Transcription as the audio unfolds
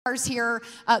ours here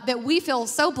that we feel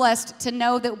so blessed to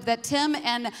know that Tim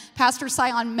and Pastor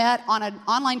Sion met on an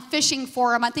online fishing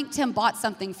forum. I think Tim bought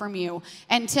something from you,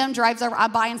 and Tim drives over.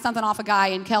 I'm buying something off a guy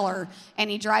in Keller, and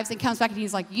he drives and comes back, and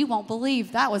he's like, "You won't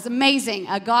believe, that was amazing,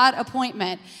 a God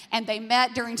appointment." And they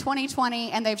met during 2020,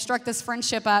 and they've struck this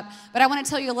friendship up. But I want to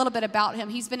tell you a little bit about him.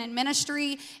 He's been in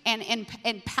ministry and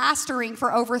pastoring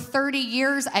for over 30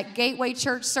 years at Gateway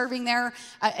Church, serving there,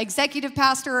 executive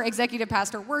pastor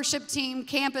worship team,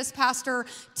 campus pastor,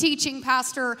 teaching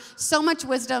pastor. So much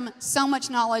wisdom, so much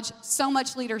knowledge, so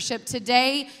much leadership.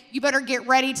 Today, you better get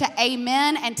ready to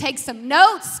amen and take some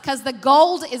notes, because the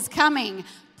gold is coming.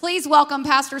 Please welcome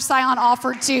Pastor Sion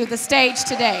Alford to the stage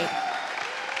today.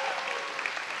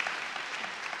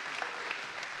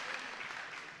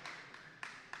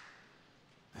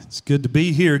 It's good to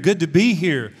be here. Good to be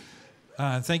here.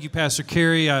 Thank you, Pastor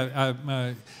Carey.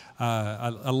 I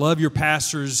love your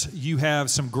pastors. You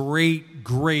have some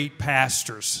great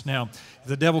pastors. Now, if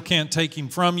the devil can't take him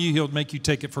from you, he'll make you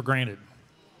take it for granted.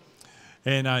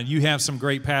 And you have some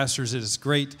great pastors. It's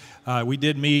great. We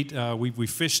did meet. We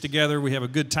fished together. We have a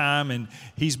good time. And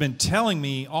he's been telling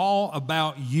me all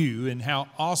about you and how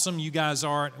awesome you guys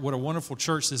are. What a wonderful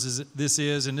church this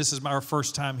is. And this is our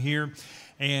first time here.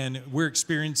 And we're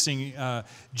experiencing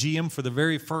GM for the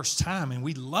very first time. And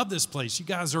we love this place. You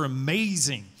guys are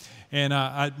amazing. And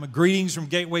greetings from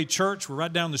Gateway Church. We're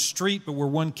right down the street, but we're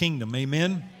one kingdom.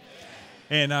 Amen?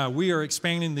 And we are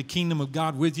expanding the kingdom of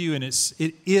God with you. And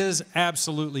it is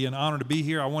absolutely an honor to be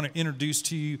here. I want to introduce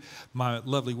to you my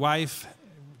lovely wife.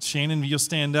 Shannon, you'll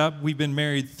stand up. We've been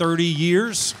married 30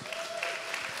 years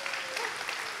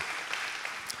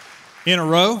in a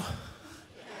row.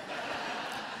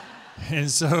 And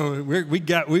so we're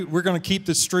going to keep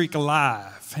the streak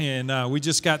alive. And we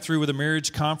just got through with a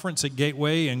marriage conference at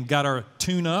Gateway and got our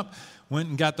tune up, went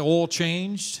and got the oil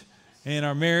changed in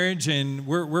our marriage, and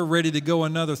we're ready to go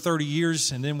another 30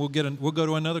 years, and then we'll go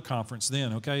to another conference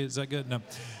then. Okay, is that good? No,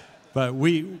 but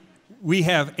we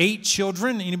have 8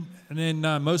 children, and then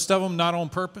most of them not on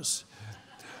purpose.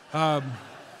 And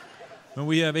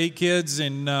we have 8 kids,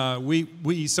 and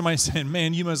somebody said,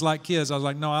 "Man, you must like kids." I was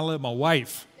like, "No, I love my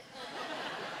wife."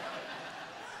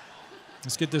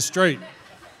 Let's get this straight.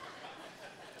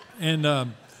 And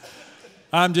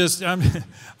I'm just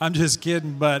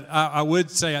kidding, but I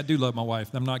would say I do love my wife.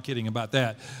 I'm not kidding about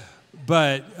that.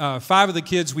 But 5 of the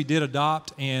kids we did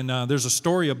adopt, and there's a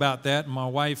story about that. And my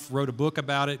wife wrote a book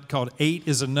about it called 8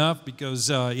 is Enough,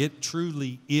 because it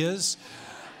truly is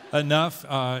enough.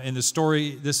 And the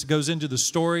story, this goes into the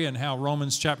story and how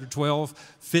Romans chapter 12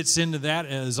 fits into that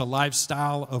as a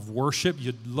lifestyle of worship.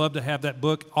 You'd love to have that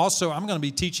book. Also, I'm going to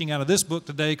be teaching out of this book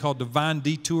today called Divine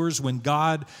Detours, When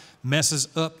God Messes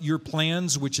Up Your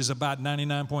Plans, which is about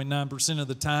 99.9% of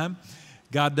the time.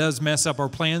 God does mess up our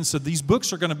plans. So these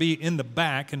books are going to be in the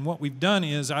back. And what we've done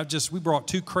is we brought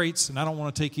 2 crates, and I don't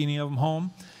want to take any of them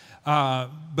home.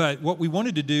 But what we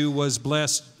wanted to do was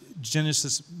bless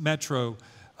Genesis Metro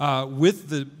with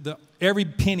the every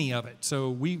penny of it. So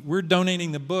we're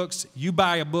donating the books. You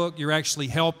buy a book, you're actually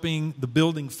helping the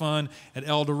building fund at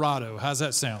El Dorado. How's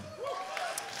that sound?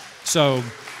 So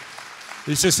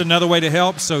it's just another way to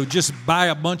help. So just buy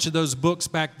a bunch of those books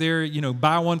back there. You know,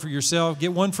 buy one for yourself,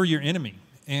 get one for your enemy,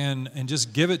 and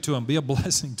just give it to them. Be a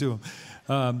blessing to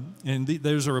them.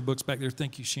 Those are our books back there.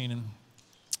 Thank you, Shannon.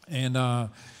 And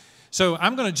so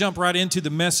I'm going to jump right into the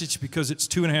message because it's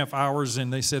 2.5 hours,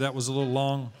 and they said that was a little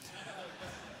long.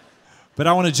 But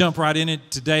I want to jump right in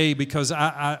it today because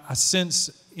I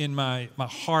sense in my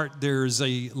heart there's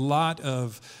a lot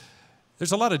of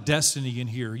destiny in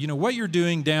here. You know, what you're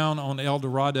doing down on El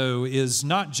Dorado is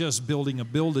not just building a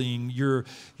building. You're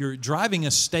driving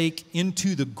a stake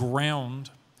into the ground,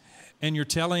 and you're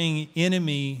telling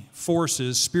enemy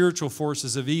forces, spiritual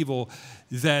forces of evil,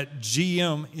 that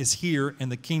GM is here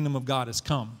and the kingdom of God has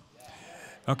come.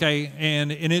 Okay,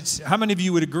 and it's, how many of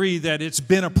you would agree that it's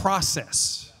been a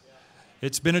process?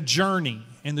 It's been a journey,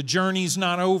 and the journey's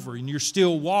not over, and you're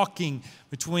still walking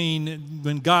between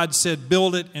when God said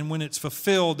build it and when it's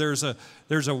fulfilled. There's a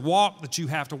walk that you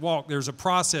have to walk. There's a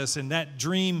process, and that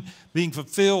dream being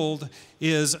fulfilled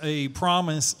is a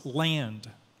promised land.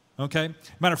 Okay?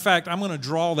 Matter of fact, I'm going to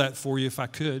draw that for you if I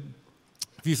could.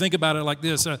 If you think about it like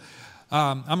this,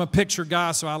 I'm a picture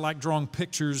guy, so I like drawing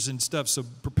pictures and stuff, so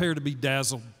prepare to be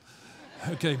dazzled.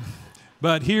 Okay?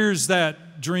 But here's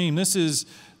that dream. This is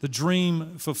the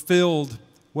dream fulfilled,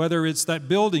 whether it's that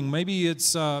building, maybe it's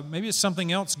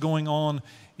something else going on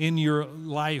in your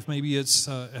life. Maybe it's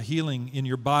a healing in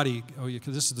your body. Oh, yeah,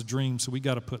 because this is the dream, so we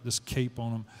got to put this cape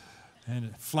on them.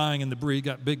 And flying in the breeze,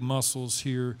 got big muscles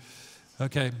here.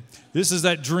 Okay. This is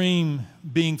that dream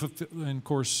being fulfilled. And of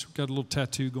course, got a little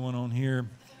tattoo going on here.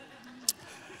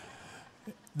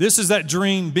 This is that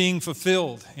dream being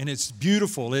fulfilled, and it's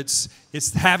beautiful. It's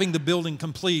having the building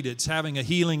complete. It's having a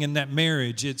healing in that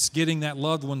marriage. It's getting that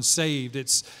loved one saved.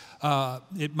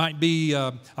 It might be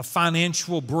a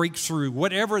financial breakthrough,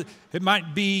 whatever. It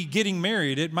might be getting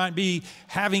married. It might be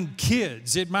having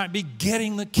kids. It might be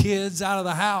getting the kids out of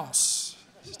the house.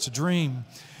 It's a dream.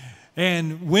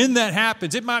 And when that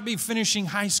happens, it might be finishing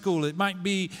high school. It might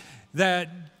be that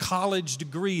college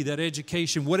degree, that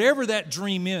education, whatever that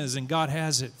dream is, and God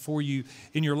has it for you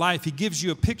in your life. He gives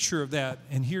you a picture of that,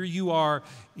 and here you are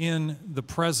in the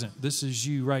present. This is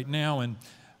you right now, and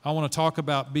I want to talk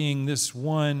about being this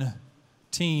one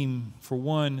team for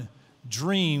one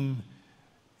dream.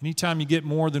 Anytime you get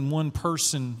more than one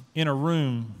person in a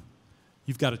room,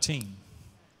 you've got a team.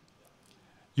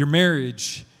 Your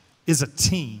marriage is a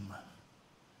team.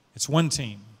 It's one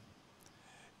team.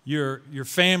 Your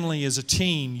family is a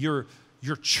team. Your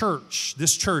church,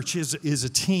 this church is a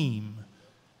team.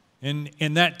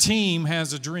 And that team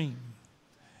has a dream.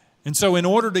 And so in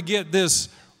order to get this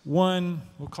one,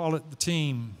 we'll call it the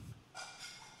team.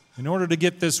 In order to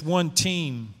get this one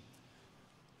team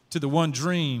to the one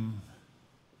dream,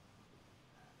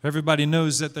 everybody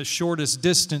knows that the shortest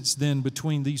distance then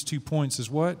between these 2 points is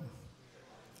what?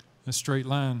 A straight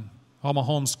line. All my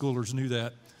homeschoolers knew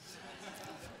that.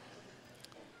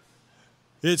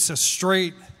 It's a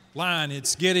straight line.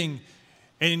 It's getting,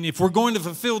 and if we're going to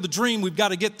fulfill the dream, we've got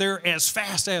to get there as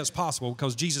fast as possible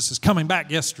because Jesus is coming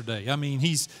back yesterday. I mean,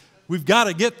 we've got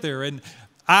to get there. And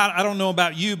I don't know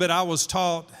about you, but I was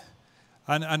taught,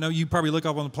 I know you probably look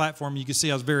up on the platform, you can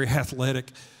see I was very athletic.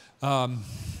 But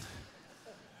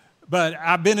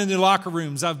I've been in the locker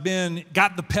rooms. I've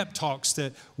got the pep talks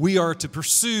that we are to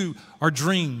pursue our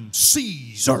dreams,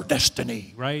 seize our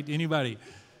destiny, right? Anybody?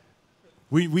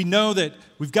 We know that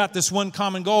we've got this one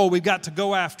common goal. We've got to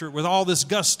go after it with all this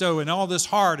gusto and all this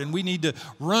heart, and we need to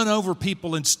run over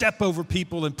people and step over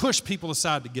people and push people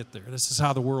aside to get there. This is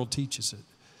how the world teaches it.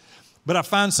 But I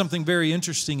find something very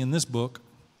interesting in this book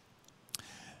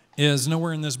is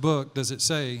nowhere in this book does it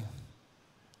say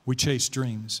we chase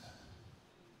dreams.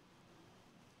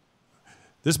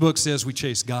 This book says we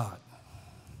chase God.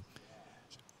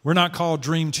 We're not called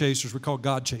dream chasers. We're called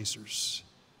God chasers.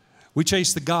 We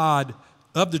chase the God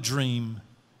of the dream,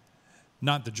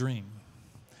 not the dream.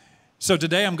 So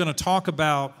today I'm going to talk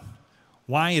about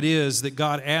why it is that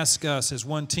God asks us as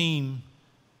one team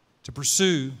to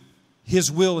pursue His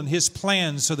will and His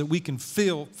plans so that we can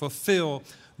fulfill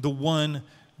the one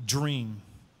dream.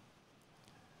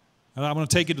 And I'm going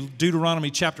to take you to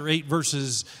Deuteronomy chapter 8,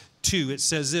 verses 2. It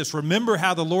says this, "Remember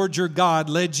how the Lord your God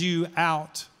led you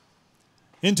out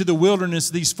into the wilderness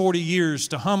these 40 years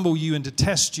to humble you and to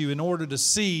test you in order to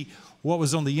see what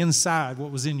was on the inside, what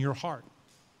was in your heart."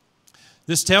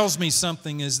 This tells me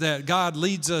something is that God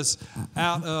leads us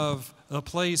out of a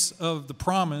place of the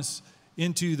promise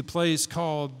into the place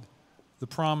called the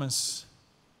promised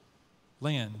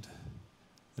land.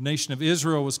 The nation of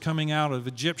Israel was coming out of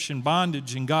Egyptian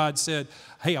bondage, and God said,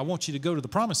 "Hey, I want you to go to the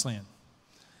promised land."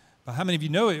 But how many of you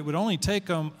know it would only take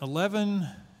them 11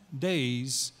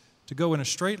 days to go in a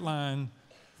straight line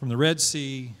from the Red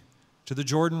Sea to the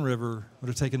Jordan River? It would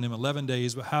have taken them 11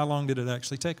 days, but how long did it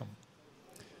actually take them?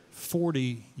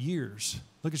 40 years.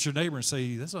 Look at your neighbor and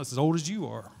say, "That's as old as you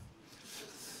are."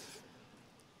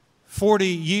 40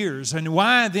 years. And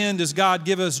why then does God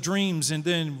give us dreams and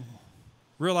then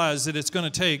realize that it's going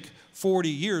to take 40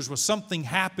 years? Well, something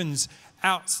happens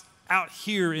out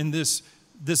here in this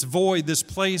void, this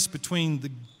place between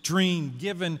the dream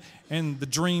given and the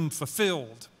dream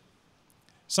fulfilled.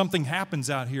 Something happens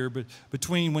out here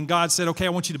between when God said, "Okay, I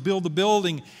want you to build the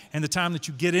building," and the time that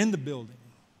you get in the building.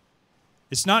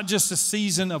 It's not just a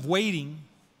season of waiting.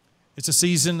 It's a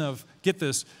season of, get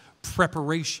this,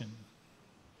 preparation.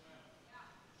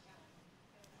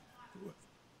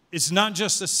 It's not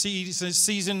just a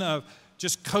season of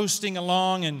just coasting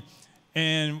along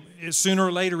and sooner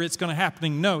or later it's going to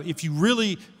happen. No, if you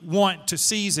really want to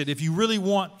seize it, if you really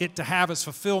want it to have its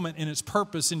fulfillment and its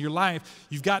purpose in your life,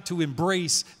 you've got to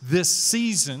embrace this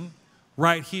season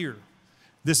right here.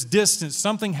 This distance,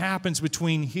 something happens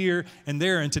between here and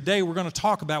there. And today we're going to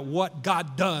talk about what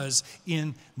God does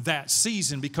in that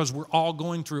season, because we're all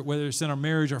going through it, whether it's in our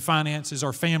marriage, our finances,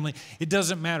 our family. It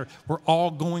doesn't matter. We're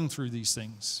all going through these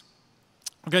things.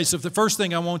 Okay, so the first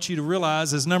thing I want you to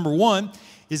realize is, number one,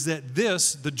 is that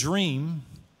the dream,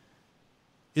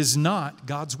 is not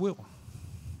God's will.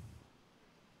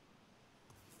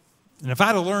 And if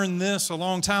I'd have learned this a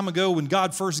long time ago when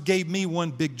God first gave me one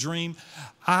big dream,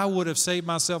 I would have saved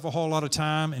myself a whole lot of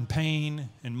time and pain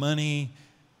and money.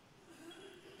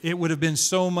 It would have been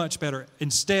so much better.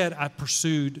 Instead, I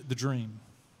pursued the dream.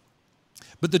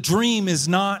 But the dream is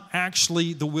not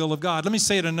actually the will of God. Let me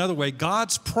say it another way.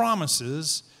 God's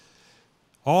promises,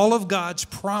 all of God's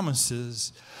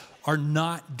promises, are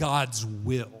not God's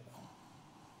will.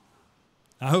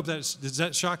 I hope does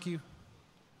that shock you?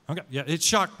 Okay, yeah, it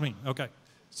shocked me. Okay,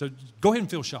 so go ahead and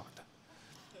feel shocked.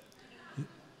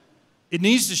 It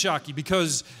needs to shock you,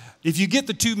 because if you get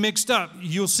the two mixed up,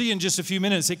 you'll see in just a few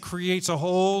minutes it creates a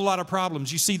whole lot of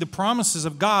problems. You see, the promises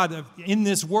of God in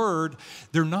this word,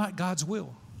 they're not God's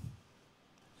will.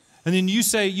 And then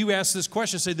you ask this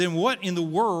question, say, then what in the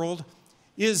world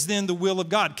is then the will of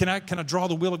God? Can I draw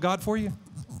the will of God for you?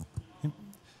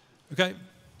 Okay.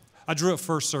 I drew it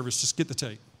first service. Just get the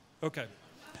tape. Okay.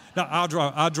 Now I'll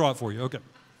draw it for you. Okay.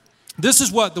 This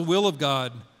is what the will of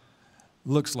God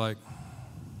looks like.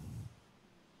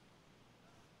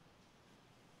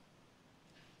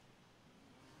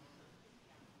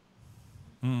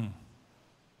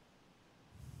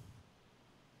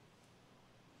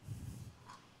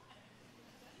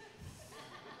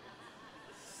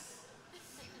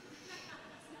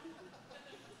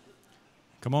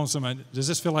 Come on, somebody. Does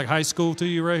this feel like high school to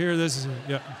you right here? This is,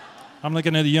 yeah. I'm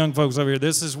looking at the young folks over here.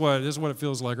 This is what it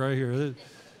feels like right here.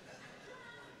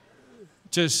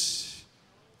 Just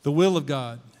the will of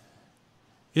God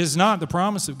is not the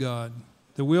promise of God.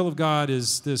 The will of God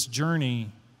is this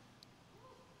journey,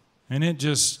 and it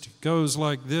just goes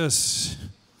like this.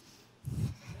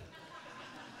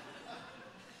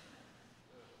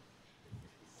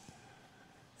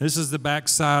 This is the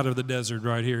backside of the desert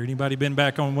right here. Anybody been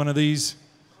back on one of these?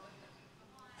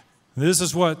 This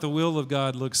is what the will of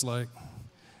God looks like.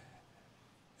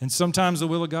 And sometimes the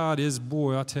will of God is,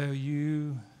 boy, I tell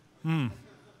you,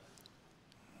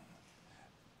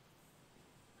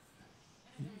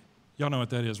 Y'all know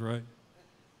what that is, right?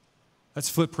 That's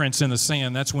footprints in the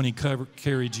sand. That's when he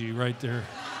carried you right there.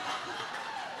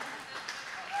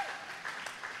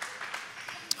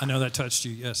 I know that touched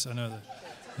you. Yes, I know that.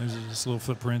 There's just little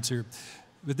footprints here.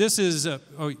 But this is,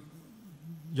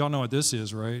 y'all know what this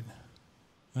is, right?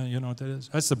 You know what that is?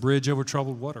 That's the bridge over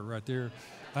troubled water right there.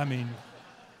 I mean,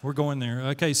 we're going there.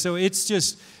 Okay, so it's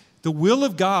just the will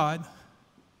of God.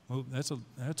 Well, that's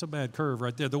a bad curve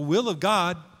right there. The will of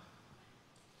God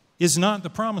is not the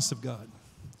promise of God.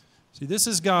 See, this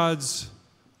is God's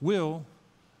will.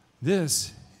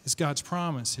 This is God's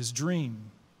promise, His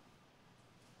dream.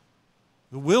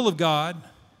 The will of God,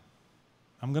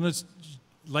 I'm going to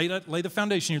lay the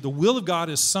foundation here. The will of God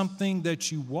is something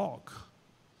that you walk.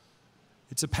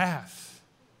 It's a path.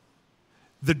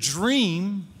 The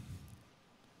dream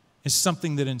is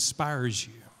something that inspires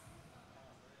you.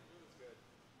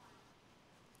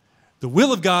 The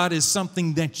will of God is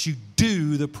something that you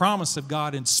do. The promise of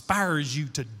God inspires you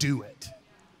to do it.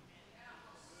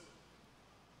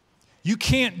 You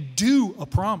can't do a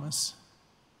promise.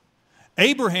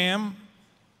 Abraham,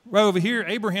 right over here,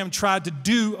 Abraham tried to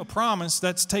do a promise.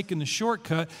 That's taking the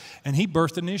shortcut, and he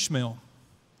birthed an Ishmael.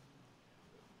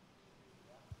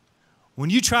 When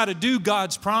you try to do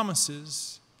God's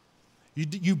promises,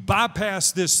 you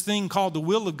bypass this thing called the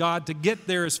will of God to get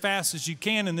there as fast as you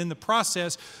can, and in the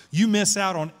process, you miss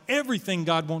out on everything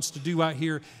God wants to do out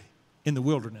here in the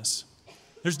wilderness.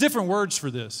 There's different words for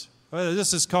this.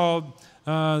 This is called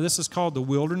the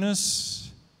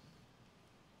wilderness.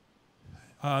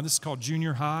 This is called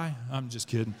junior high. I'm just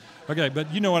kidding. Okay,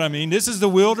 but you know what I mean. This is the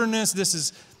wilderness.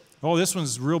 This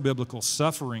one's real biblical.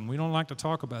 Suffering. We don't like to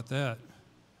talk about that.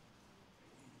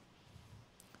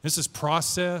 This is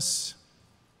process,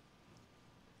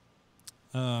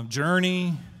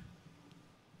 journey.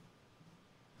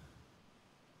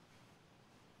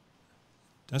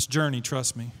 That's journey,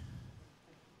 trust me.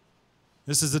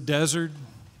 This is a desert.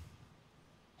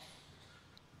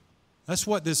 That's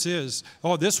what this is.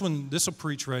 Oh, this will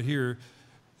preach right here.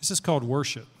 This is called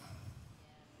worship.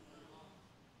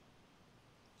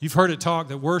 You've heard it talk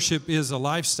that worship is a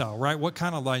lifestyle, right? What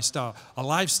kind of lifestyle? A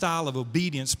lifestyle of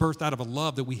obedience birthed out of a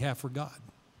love that we have for God.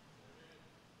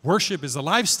 Worship is a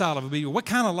lifestyle of obedience. What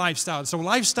kind of lifestyle? It's a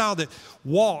lifestyle that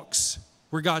walks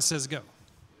where God says go.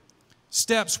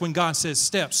 Steps when God says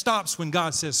steps. Stops when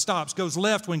God says stops. Goes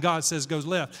left when God says goes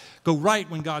left. Go right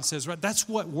when God says right. That's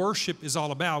what worship is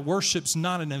all about. Worship's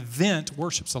not an event.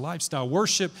 Worship's a lifestyle.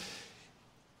 Worship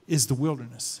is the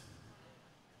wilderness.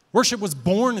 Worship was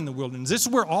born in the wilderness. This is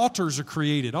where altars are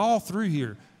created, all through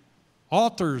here.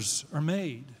 Altars are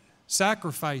made.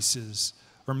 Sacrifices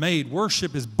are made.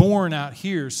 Worship is born out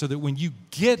here so that when you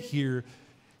get here,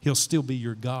 He'll still be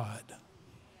your God.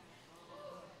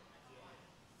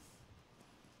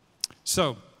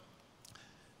 So,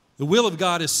 the will of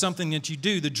God is something that you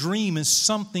do. The dream is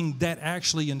something that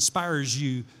actually inspires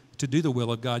you to do the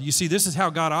will of God. You see, this is how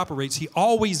God operates. He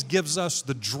always gives us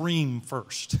the dream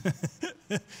first.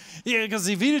 Yeah, because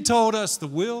if He'd have told us the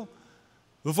will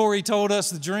before He told us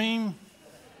the dream,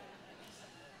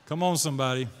 come on,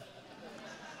 somebody.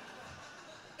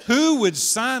 Who would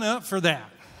sign up for that?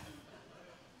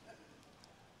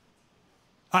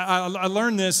 I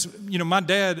learned this. My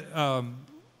dad.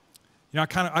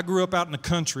 I grew up out in the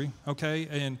country.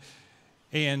 Okay,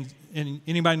 and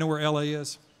anybody know where LA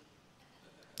is?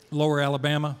 Lower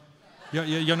Alabama.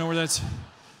 Y'all know where that's?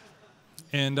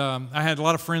 And I had a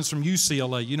lot of friends from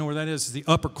UCLA. You know where that is? It's the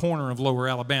upper corner of Lower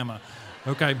Alabama.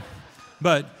 Okay,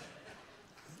 but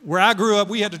where I grew up,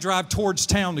 we had to drive towards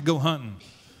town to go hunting.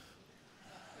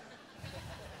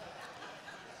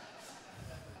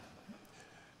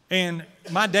 And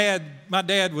my dad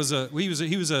was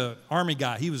a army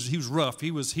guy. He was rough.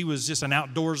 He was just an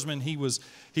outdoorsman.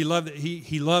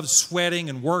 He loved sweating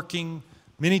and working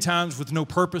many times with no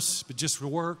purpose, but just for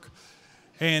work.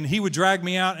 And he would drag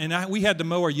me out, and we had to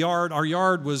mow our yard. Our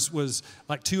yard was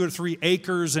like 2 or 3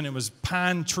 acres, and it was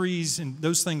pine trees, and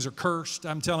those things are cursed,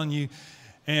 I'm telling you.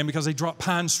 And because they drop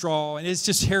pine straw, and it's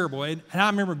just terrible. And I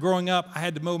remember growing up, I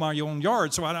had to mow my own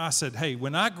yard. So I said, hey,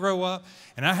 when I grow up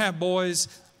and I have boys,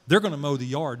 they're going to mow the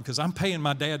yard because I'm paying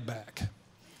my dad back.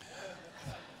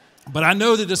 But I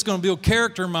know that it's going to build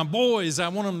character in my boys. I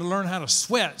want them to learn how to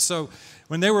sweat. So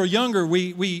when they were younger,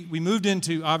 we moved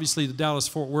into, obviously, the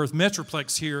Dallas-Fort Worth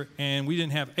Metroplex here, and we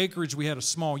didn't have acreage. We had a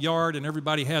small yard, and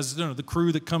everybody has the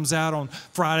crew that comes out on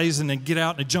Fridays, and they get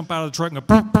out and they jump out of the truck, and,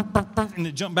 and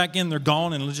they jump back in, they're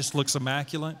gone, and it just looks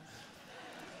immaculate.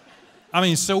 I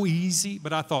mean, it's so easy,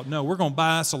 but I thought, no, we're going to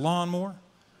buy us a lawnmower.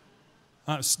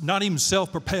 Not even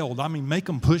self-propelled. I mean, make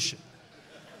them push it.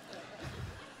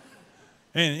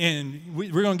 And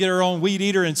we're going to get our own weed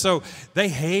eater. And so they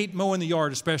hate mowing the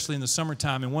yard, especially in the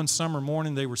summertime. And one summer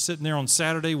morning, they were sitting there on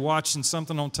Saturday watching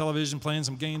something on television, playing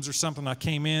some games or something. I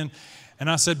came in, and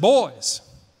I said, boys,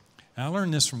 and I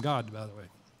learned this from God, by the way.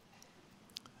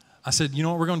 I said, you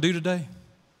know what we're going to do today?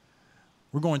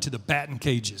 We're going to the batting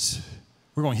cages.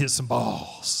 We're going to hit some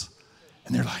balls.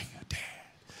 And they're like, Dad.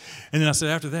 And then I said,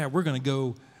 after that, we're going to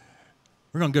go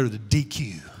to the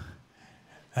DQ.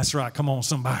 That's right. Come on,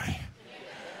 somebody.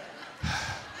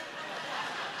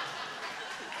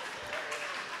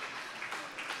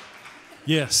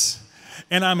 Yes.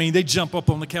 And I mean, they jump up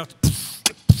on the couch.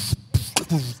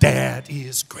 Dad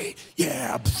is great.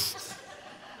 Yeah.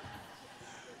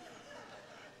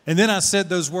 And then I said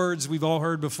those words we've all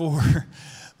heard before,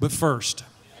 but first.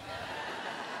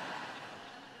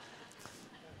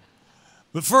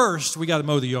 But first, we got to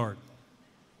mow the yard.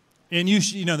 And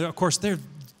of course, they're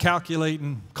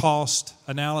calculating cost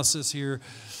analysis here.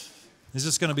 Is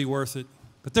this going to be worth it?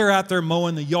 But they're out there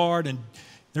mowing the yard, and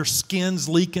their skin's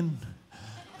leaking.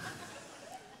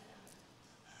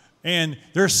 And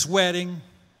they're sweating.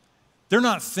 They're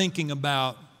not thinking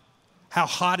about how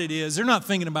hot it is. They're not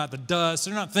thinking about the dust.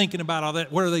 They're not thinking about all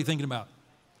that. What are they thinking about?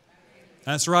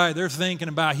 That's right. They're thinking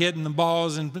about hitting the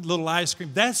balls and little ice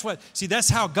cream. That's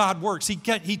how God works. He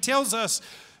tells us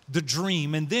the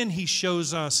dream, and then He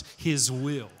shows us His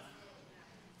will.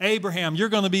 Abraham, you're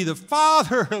going to be the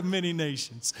father of many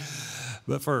nations.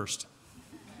 But first,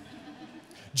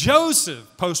 Joseph,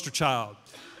 poster child.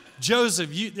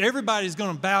 Joseph, everybody's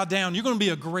going to bow down. You're going to be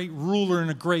a great ruler and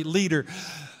a great leader.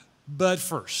 But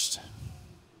first,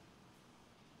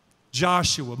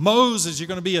 Joshua, Moses, you're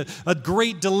going to be a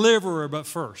great deliverer. But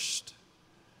first,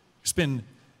 spend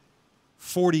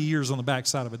 40 years on the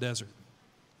backside of a desert.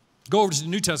 Go over to the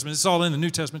New Testament. It's all in the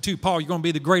New Testament too. Paul, you're going to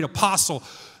be the great apostle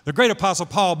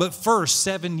Paul. But first,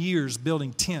 7 years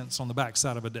building tents on the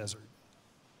backside of a desert.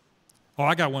 Oh,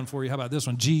 I got one for you. How about this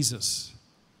one? Jesus,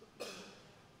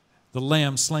 the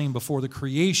Lamb slain before the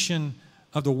creation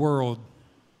of the world,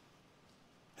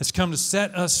 has come to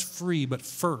set us free. But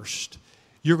first,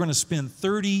 you're going to spend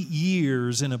 30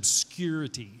 years in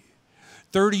obscurity,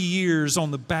 30 years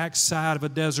on the backside of a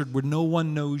desert where no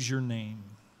one knows your name.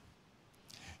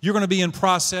 You're going to be in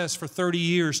process for 30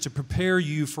 years to prepare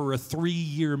you for a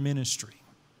 3-year ministry.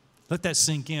 Let that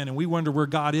sink in, and we wonder where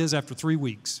God is after 3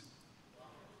 weeks.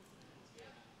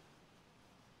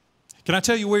 Can I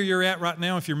tell you where you're at right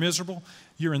now if you're miserable?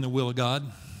 You're in the will of God.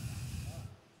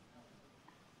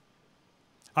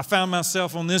 I found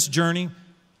myself on this journey.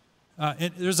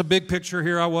 There's a big picture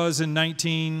here. I was in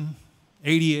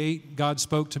 1988. God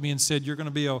spoke to me and said, you're going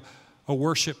to be a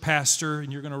worship pastor,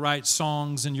 and you're going to write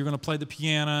songs, and you're going to play the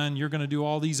piano, and you're going to do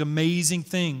all these amazing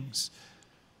things.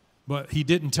 But He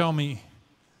didn't tell me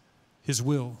His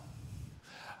will.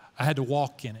 I had to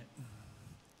walk in it.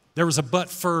 There was a but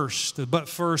first. The but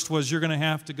first was you're going to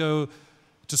have to go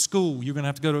to school. You're going to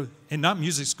have to go to, and not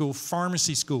music school,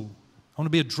 pharmacy school. I want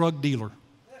to be a drug dealer.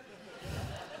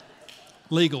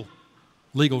 Legal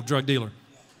drug dealer.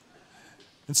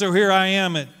 And so here I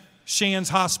am at Shands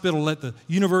Hospital at the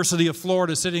University of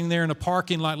Florida, sitting there in a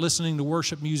parking lot listening to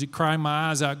worship music, crying my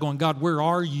eyes out, going, God, where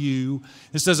are you?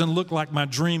 This doesn't look like my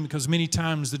dream, because many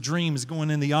times the dream is going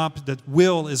in the opposite, the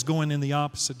will is going in the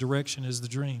opposite direction as the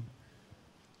dream.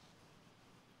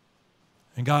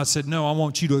 And God said, no, I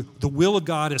want you to, the will of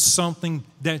God is something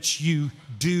that you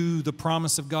do. The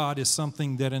promise of God is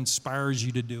something that inspires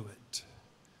you to do it.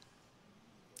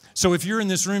 So if you're in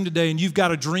this room today and you've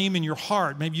got a dream in your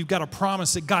heart, maybe you've got a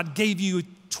promise that God gave you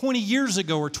 20 years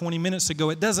ago or 20 minutes ago,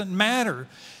 it doesn't matter.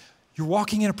 You're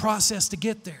walking in a process to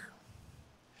get there.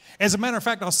 As a matter of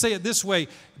fact, I'll say it this way.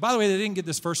 By the way, they didn't get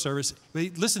this first service.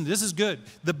 But listen, this is good.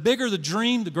 The bigger the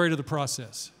dream, the greater the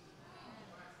process.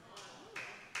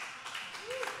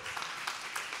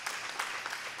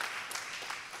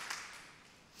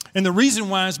 And the reason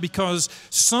why is because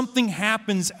something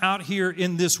happens out here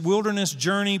in this wilderness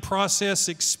journey, process,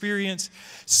 experience.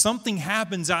 Something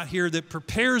happens out here that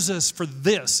prepares us for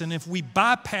this. And if we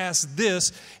bypass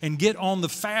this and get on the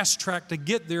fast track to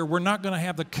get there, we're not going to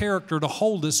have the character to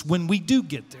hold us when we do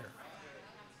get there.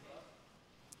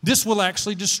 This will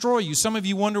actually destroy you. Some of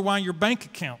you wonder why your bank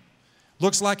account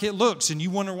looks like it looks, and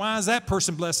you wonder, why is that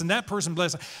person blessed and that person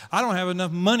blessed? I don't have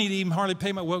enough money to even hardly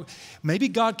pay my, well, maybe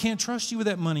God can't trust you with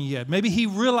that money yet. Maybe He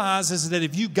realizes that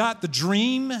if you got the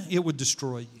dream, it would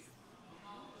destroy you.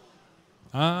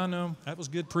 I know, that was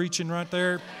good preaching right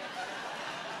there.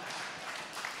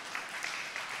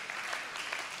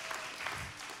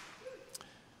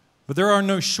 But there are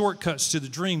no shortcuts to the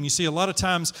dream. You see, a lot of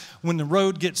times when the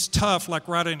road gets tough, like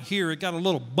right in here, it got a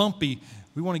little bumpy,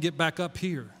 we want to get back up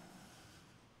here.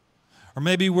 Or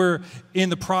maybe we're in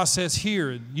the process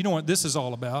here, and you know what this is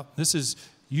all about. This is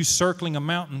you circling a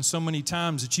mountain so many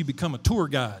times that you become a tour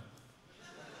guide.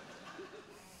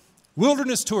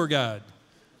 Wilderness tour guide.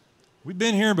 We've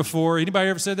been here before. Anybody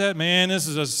ever said that? Man, this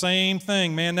is the same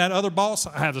thing. Man, that other boss,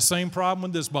 I have the same problem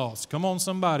with this boss. Come on,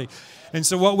 somebody. And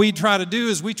so what we try to do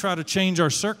is we try to change our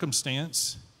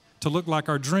circumstance to look like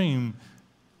our dream.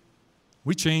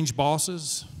 We change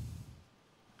bosses,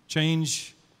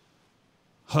 change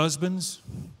husbands,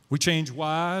 we change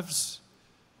wives,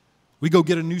 we go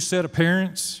get a new set of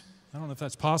parents. I don't know if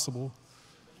that's possible.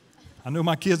 I know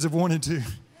my kids have wanted to.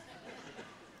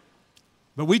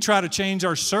 But we try to change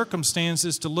our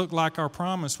circumstances to look like our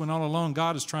promise when all along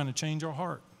God is trying to change our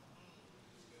heart.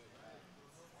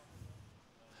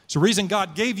 So the reason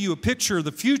God gave you a picture of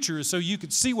the future is so you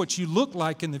could see what you look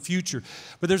like in the future.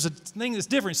 But there's a thing that's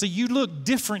different. See, you look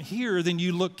different here than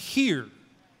you look here.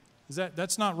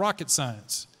 That's not rocket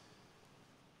science.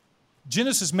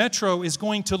 Genesis Metro is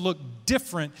going to look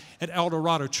different at El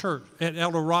Dorado Church, at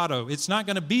El Dorado. It's not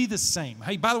going to be the same.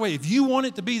 Hey, by the way, if you want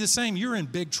it to be the same, you're in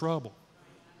big trouble.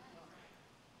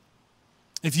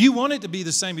 If you want it to be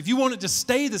the same, if you want it to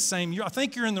stay the same, I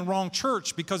think you're in the wrong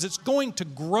church, because it's going to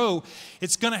grow.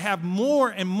 It's going to have more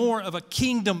and more of a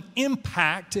kingdom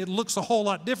impact. It looks a whole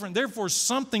lot different. Therefore,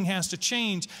 something has to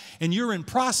change, and you're in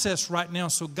process right now,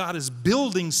 so God is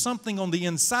building something on the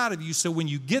inside of you so when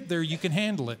you get there, you can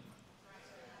handle it.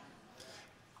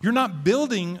 You're not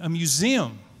building a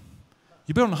museum.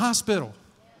 You're building a hospital.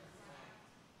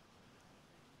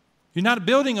 You're not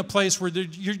building a place where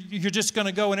you're just going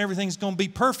to go and everything's going to be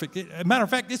perfect. As a matter of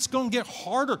fact, it's going to get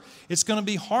harder. It's going to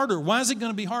be harder. Why is it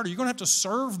going to be harder? You're going to have to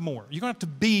serve more. You're going to have to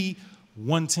be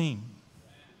one team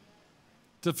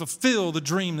to fulfill the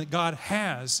dream that God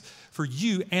has for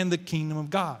you and the kingdom of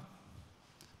God.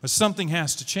 But something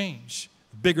has to change.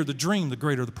 The bigger the dream, the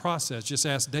greater the process. Just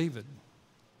ask David.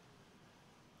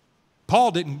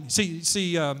 Paul didn't,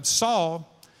 Saul,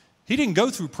 he didn't go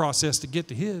through process to get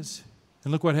to his.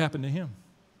 And look what happened to him.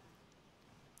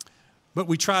 But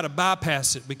we try to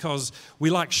bypass it because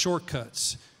we like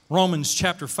shortcuts. Romans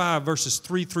chapter 5, verses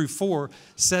 3 through 4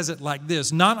 says it like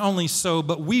this. Not only so,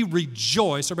 but we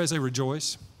rejoice. Everybody say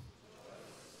rejoice.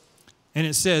 And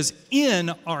it says,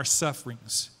 in our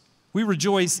sufferings. We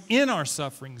rejoice in our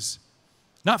sufferings.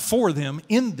 Not for them,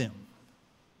 in them.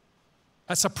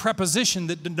 That's a preposition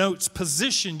that denotes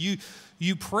position.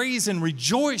 You praise and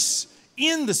rejoice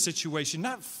in the situation,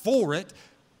 not for it,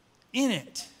 in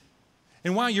it.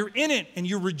 And while you're in it and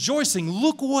you're rejoicing,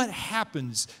 look what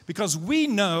happens. Because we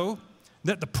know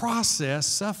that the process,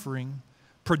 suffering,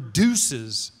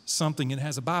 produces something. It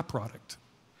has a byproduct.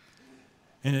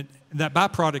 And that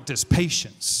byproduct is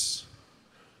patience.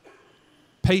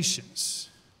 Patience.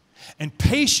 And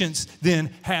patience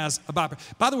then has a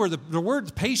byproduct. By the way, the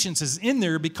word patience is in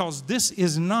there because this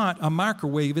is not a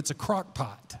microwave, it's a crock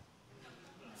pot.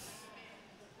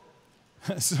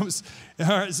 So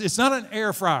it's not an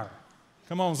air fryer.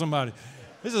 Come on, somebody.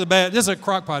 This is a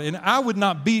crock pot. And I would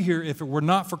not be here if it were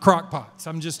not for crock pots.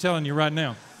 I'm just telling you right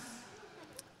now.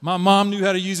 My mom knew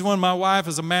how to use one. My wife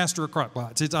is a master of crock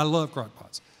pots. I love crock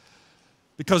pots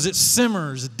because it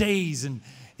simmers days and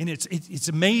it's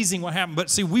amazing what happened.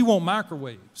 But see, we want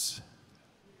microwaves.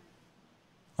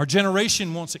 Our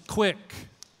generation wants it quick.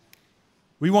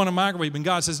 We want a microwave, and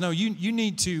God says, no, you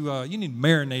need to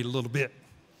marinate a little bit.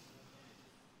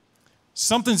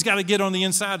 Something's got to get on the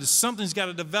inside. Something's got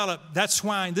to develop. That's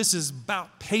why this is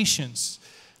about patience,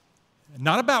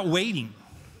 not about waiting.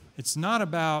 It's not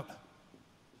about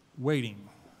waiting.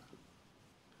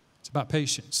 It's about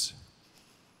patience.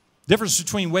 The difference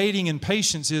between waiting and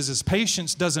patience is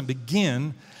patience doesn't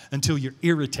begin until you're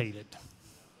irritated.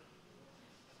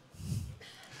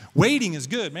 Waiting is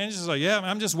good, man. It's just like, yeah,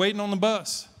 I'm just waiting on the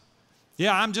bus.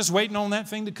 Yeah, I'm just waiting on that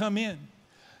thing to come in.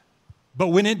 But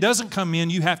when it doesn't come in,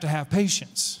 you have to have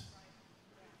patience.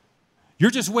 You're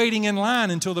just waiting in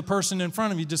line until the person in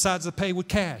front of you decides to pay with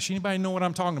cash. Anybody know what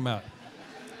I'm talking about?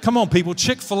 Come on, people.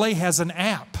 Chick-fil-A has an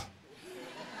app.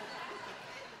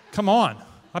 Come on.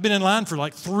 I've been in line for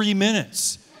like 3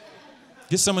 minutes.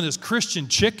 Get some of this Christian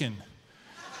chicken.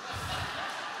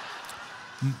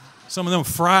 Some of them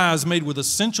fries made with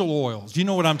essential oils. You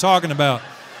know what I'm talking about.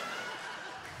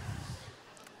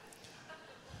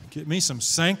 Get me some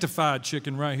sanctified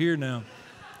chicken right here now.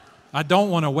 I don't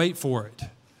want to wait for it.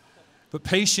 But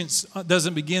patience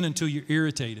doesn't begin until you're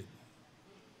irritated.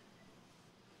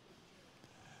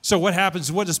 So what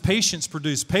happens? What does patience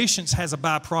produce? Patience has a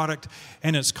byproduct,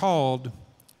 and it's called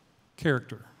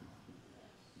character,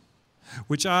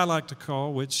 which I like to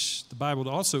call, which the Bible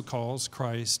also calls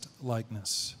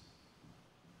Christ-likeness.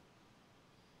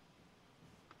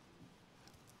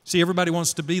 See, everybody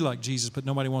wants to be like Jesus, but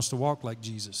nobody wants to walk like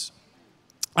Jesus.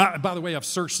 By the way, I've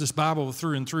searched this Bible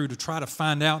through and through to try to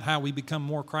find out how we become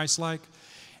more Christ-like.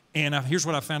 And here's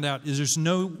what I found out, is there's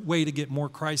no way to get more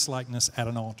Christ-likeness at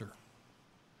an altar.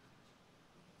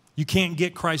 You can't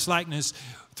get Christ-likeness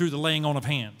through the laying on of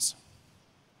hands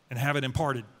and have it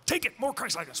imparted. Take it, more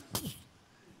Christ-likeness.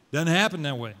 Doesn't happen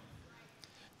that way.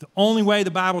 The only way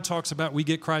the Bible talks about we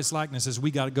get Christ-likeness is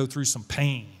we got to go through some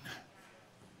pain.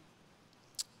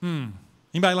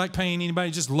 Anybody like pain? Anybody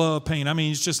just love pain? I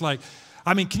mean, it's just like,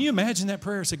 can you imagine that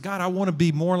prayer? Say, God, I want to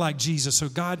be more like Jesus. So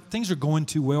God, things are going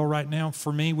too well right now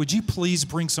for me. Would you please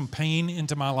bring some pain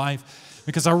into my life?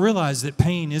 Because I realize that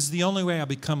pain is the only way I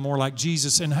become more like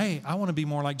Jesus. And hey, I want to be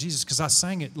more like Jesus because I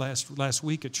sang it last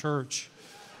week at church.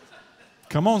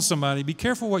 Come on, somebody. Be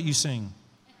careful what you sing.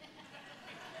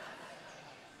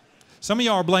 Some of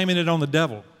y'all are blaming it on the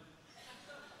devil.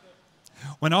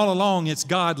 When all along it's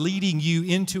God leading you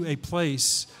into a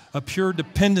place of pure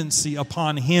dependency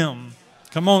upon Him.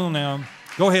 Come on now.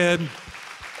 Go ahead.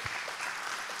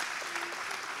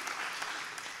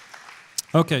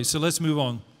 Okay, so let's move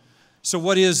on. So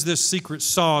what is this secret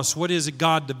sauce? What is it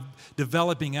God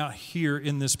developing out here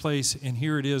in this place? And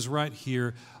here it is right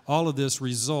here. All of this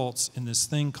results in this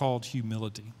thing called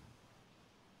humility.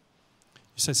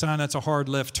 You say, Simon, that's a hard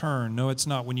left turn. No, it's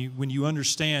not. When you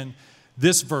understand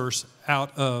this verse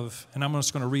out of, and I'm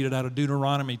just going to read it out of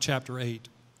Deuteronomy chapter 8.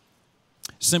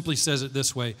 Simply says it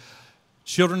this way.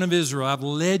 Children of Israel, I've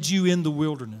led you in the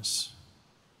wilderness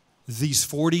these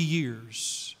 40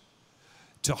 years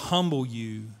to humble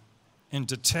you and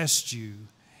to test you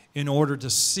in order to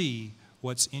see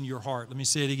what's in your heart. Let me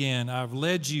say it again. I've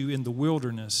led you in the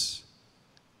wilderness.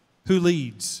 Who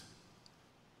leads?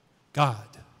 God.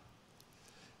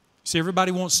 See,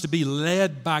 everybody wants to be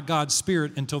led by God's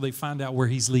Spirit until they find out where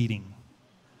He's leading.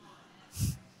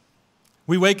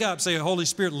 We wake up, say, Holy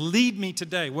Spirit, lead me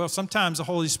today. Well, sometimes the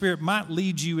Holy Spirit might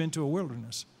lead you into a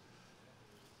wilderness.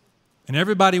 And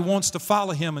everybody wants to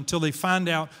follow Him until they find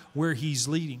out where He's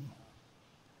leading.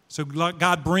 So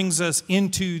God brings us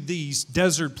into these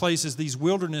desert places, these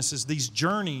wildernesses, these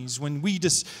journeys. When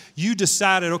you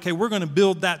decided, okay, we're going to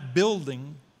build that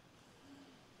building.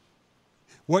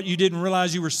 What you didn't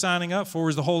realize you were signing up for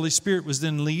is the Holy Spirit was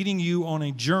then leading you on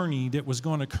a journey that was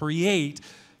going to create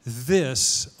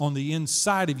this on the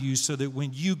inside of you so that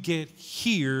when you get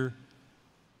here,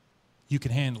 you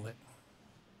can handle it.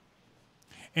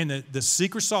 And the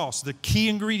secret sauce, the key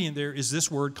ingredient there is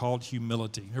this word called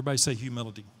humility. Everybody say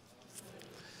humility.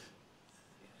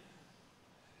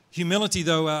 Humility,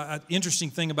 though, an interesting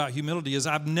thing about humility is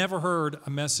I've never heard a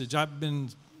message. I've been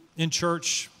in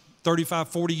church 35,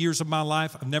 40 years of my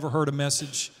life. I've never heard a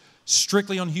message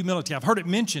strictly on humility. I've heard it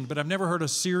mentioned, but I've never heard a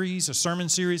sermon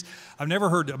series. I've never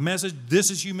heard a message, this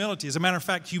is humility. As a matter of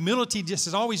fact, humility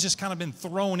has always just kind of been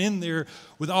thrown in there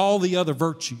with all the other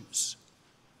virtues.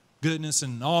 Goodness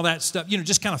and all that stuff,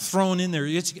 just kind of thrown in there.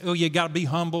 It's, you got to be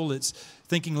humble. It's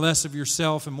thinking less of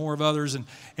yourself and more of others.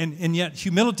 And yet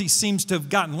humility seems to have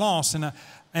gotten lost.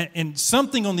 And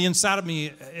something on the inside of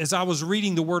me, as I was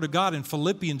reading the Word of God in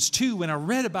Philippians 2, when I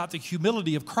read about the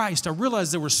humility of Christ, I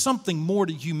realized there was something more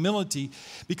to humility.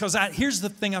 Because here's the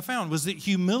thing I found, was that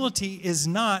humility is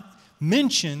not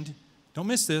mentioned, don't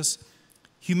miss this,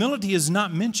 humility is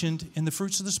not mentioned in the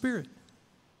fruits of the Spirit.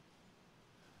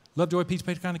 Love, joy, peace,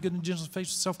 patience, kindness, goodness, gentleness,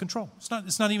 faithfulness, self-control.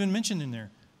 It's not even mentioned in there.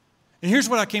 And here's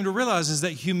what I came to realize is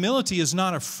that humility is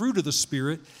not a fruit of the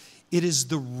Spirit. It is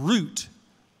the root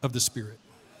of the Spirit.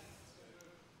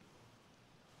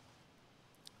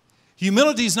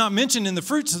 Humility is not mentioned in the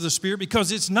fruits of the Spirit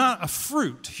because it's not a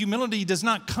fruit. Humility does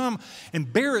not come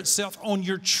and bear itself on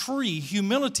your tree.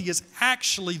 Humility is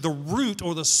actually the root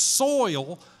or the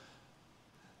soil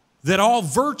that all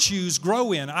virtues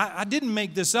grow in. I didn't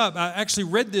make this up. I actually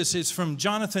read this. It's from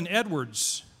Jonathan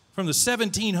Edwards from the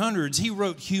 1700s. He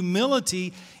wrote,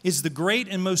 humility is the great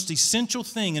and most essential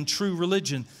thing in true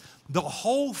religion. The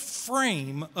whole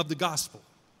frame of the gospel.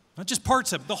 Not just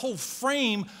parts of it, the whole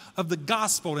frame of the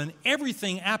gospel and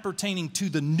everything appertaining to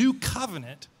the new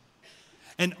covenant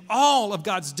and all of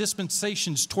God's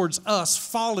dispensations towards us,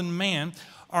 fallen man,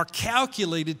 are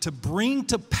calculated to bring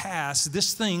to pass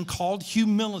this thing called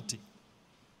humility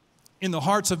in the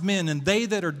hearts of men, and they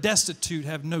that are destitute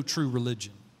have no true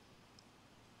religion.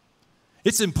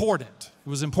 It's important. It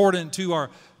was important to our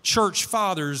church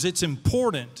fathers. It's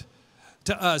important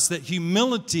to us that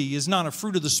humility is not a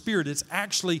fruit of the Spirit. It's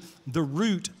actually the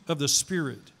root of the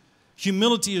Spirit.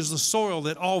 Humility is the soil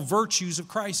that all virtues of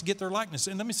Christ get their likeness.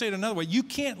 And let me say it another way. You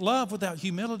can't love without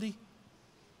humility.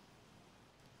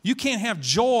 You can't have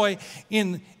joy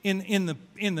in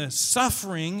the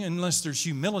suffering unless there's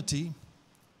humility. You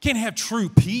can't have true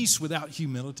peace without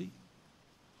humility.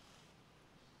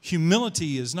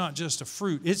 Humility is not just a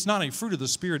fruit. It's not a fruit of the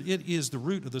Spirit. It is the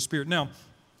root of the Spirit. Now,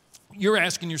 you're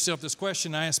asking yourself this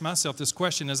question. I asked myself this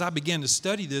question as I began to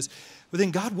study this. But then,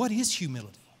 God, what is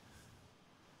humility?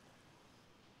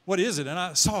 What is it? And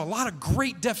I saw a lot of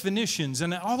great definitions,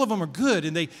 and all of them are good,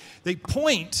 and they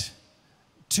point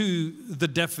to the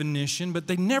definition, but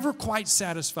they never quite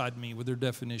satisfied me with their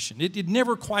definition. It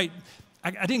never quite,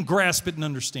 I didn't grasp it and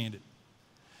understand it.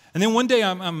 And then one day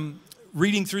I'm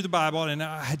reading through the Bible, and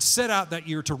I had set out that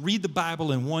year to read the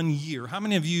Bible in 1 year. How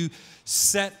many of you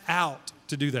set out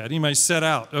to do that? Anybody set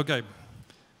out? Okay.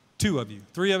 2 of you.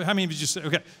 3 of you. How many of you just said?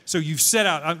 Okay. So you've set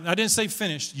out. I didn't say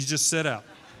finished. You just set out.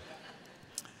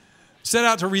 Set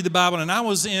out to read the Bible, and I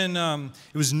was in,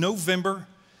 it was November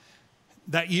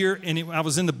that year, and I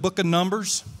was in the book of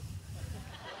Numbers.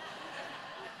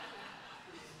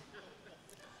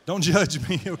 Don't judge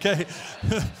me, okay?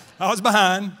 I was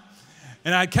behind,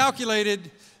 and I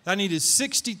calculated I needed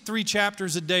 63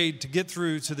 chapters a day to get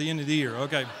through to the end of the year,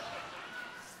 okay?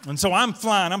 And so I'm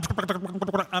flying.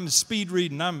 I'm speed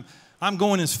reading. I'm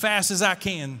going as fast as I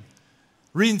can,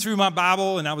 reading through my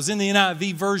Bible, and I was in the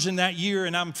NIV version that year,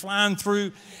 and I'm flying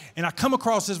through, and I come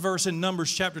across this verse in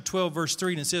Numbers chapter 12, verse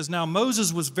 3, and it says, "Now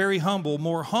Moses was very humble,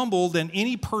 more humble than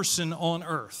any person on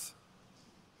earth."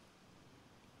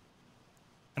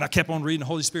 And I kept on reading. The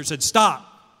Holy Spirit said, "Stop."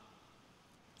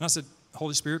 And I said,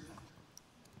 "Holy Spirit,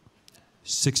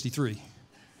 63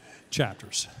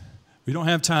 chapters. We don't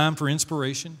have time for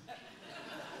inspiration.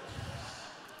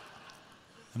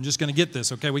 I'm just going to get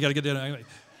this, okay? We got to get it."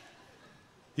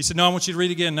 He said, "No, I want you to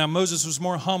read again. Now Moses was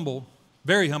more humble,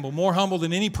 very humble, more humble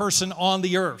than any person on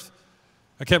the earth."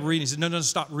 I kept reading. He said, no,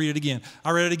 stop, read it again.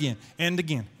 I read it again and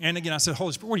again and again. I said,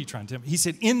 "Holy Spirit, what are you trying to tell me?" He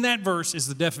said, "In that verse is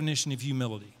the definition of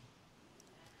humility."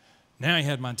 Now he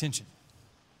had my attention.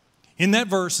 In that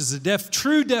verse is the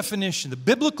true definition, the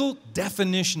biblical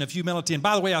definition of humility. And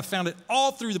by the way, I found it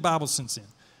all through the Bible since then.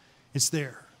 It's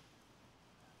there.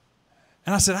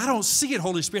 And I said, "I don't see it,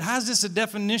 Holy Spirit. How is this a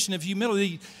definition of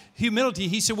humility?"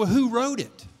 He said, "Well, who wrote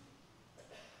it?"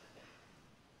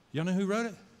 Y'all know who wrote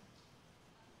it?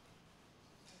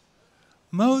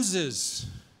 Moses.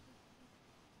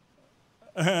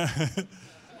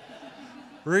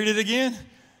 Read it again.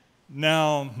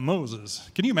 Now, Moses.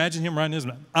 Can you imagine him writing this?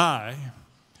 "I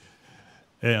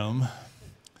am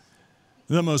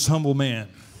the most humble man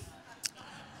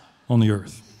on the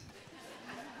earth."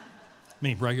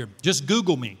 Me, right here. Just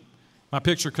Google me. My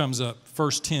picture comes up.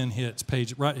 First 10 hits,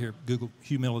 page right here. Google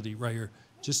humility right here.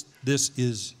 Just this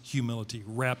is humility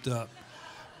wrapped up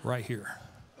right here.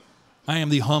 I am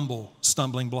the humble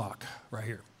stumbling block right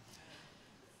here.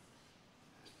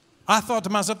 I thought to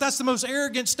myself, that's the most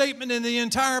arrogant statement in the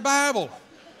entire Bible.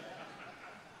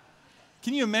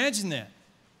 Can you imagine that?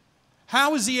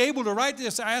 How is he able to write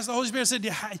this? I asked the Holy Spirit,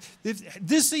 I said,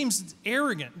 this seems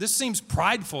arrogant. This seems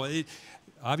prideful.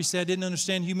 Obviously, I didn't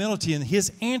understand humility, and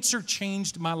his answer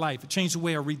changed my life. It changed the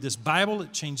way I read this Bible.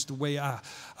 It changed the way I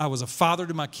was a father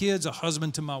to my kids, a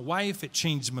husband to my wife. It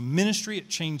changed my ministry. It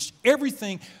changed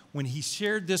everything. When he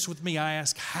shared this with me, I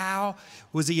asked, how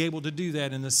was he able to do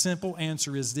that? And the simple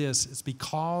answer is this. It's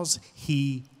because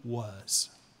he was.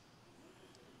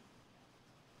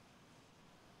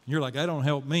 You're like, that don't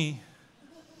help me.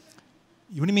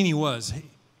 What do you mean he was? Let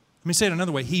me say it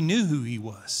another way. He knew who he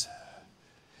was.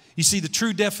 You see, the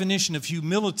true definition of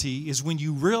humility is when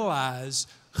you realize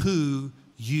who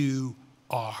you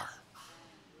are.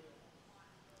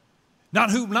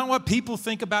 Not what people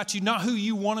think about you, not who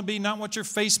you want to be, not what your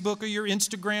Facebook or your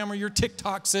Instagram or your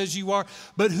TikTok says you are,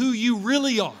 but who you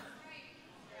really are.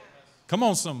 Come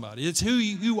on, somebody. It's who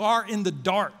you are in the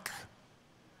dark.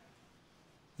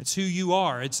 It's who you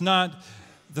are. It's not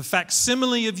the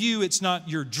facsimile of you. It's not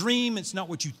your dream. It's not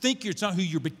what you think you're. It's not who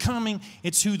you're becoming.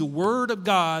 It's who the Word of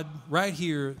God right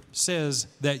here says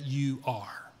that you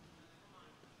are.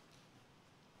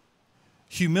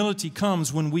 Humility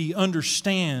comes when we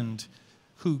understand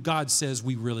who God says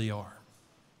we really are.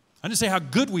 I didn't say how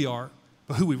good we are,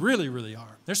 but who we really, really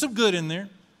are. There's some good in there.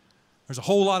 There's a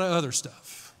whole lot of other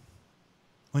stuff.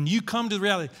 When you come to the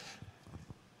reality,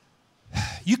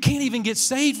 you can't even get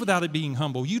saved without it being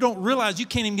humble. You don't realize you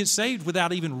can't even get saved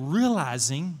without even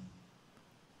realizing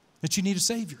that you need a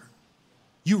Savior.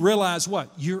 You realize what?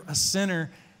 You're a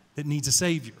sinner that needs a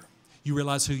Savior. You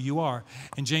realize who you are.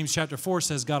 And James chapter 4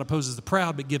 says God opposes the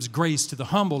proud but gives grace to the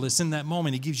humble. It's in that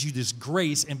moment He gives you this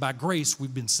grace, and by grace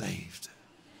we've been saved.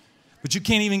 But you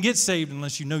can't even get saved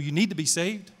unless you know you need to be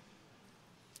saved.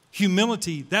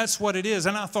 Humility, that's what it is.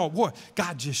 And I thought, boy,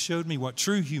 God just showed me what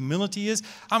true humility is.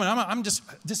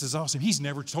 This is awesome. He's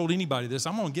never told anybody this.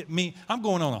 I'm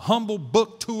going on a humble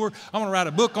book tour. I'm going to write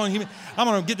a book on humility. I'm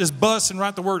going to get this bus and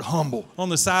write the word humble on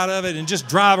the side of it and just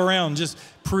drive around and just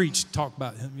preach, talk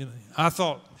about it.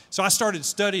 So I started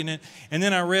studying it, and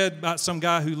then I read about some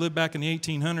guy who lived back in the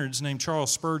 1800s named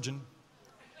Charles Spurgeon.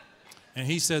 And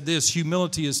he said this: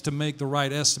 humility is to make the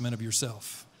right estimate of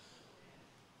yourself.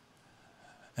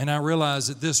 And I realized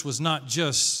that this was not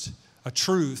just a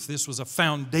truth. This was a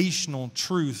foundational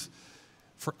truth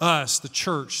for us, the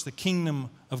church, the kingdom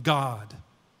of God.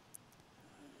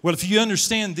 Well, if you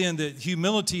understand then that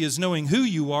humility is knowing who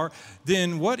you are,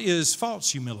 then what is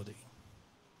false humility?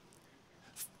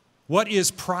 What is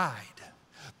pride?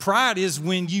 Pride is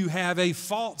when you have a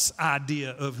false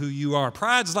idea of who you are.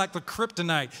 Pride's like the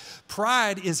kryptonite.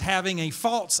 Pride is having a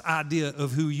false idea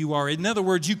of who you are. In other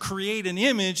words, you create an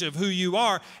image of who you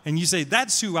are, and you say,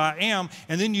 that's who I am,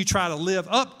 and then you try to live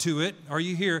up to it. Are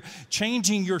you here?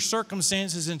 Changing your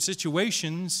circumstances and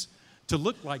situations to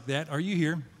look like that. Are you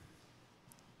here?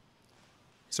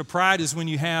 So pride is when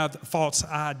you have a false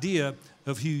idea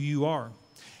of who you are.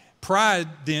 Pride,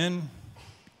 then,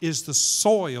 is the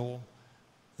soil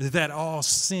that all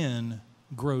sin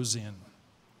grows in.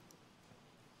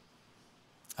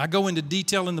 I go into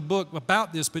detail in the book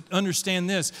about this, but understand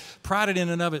this. Pride in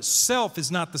and of itself is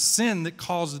not the sin that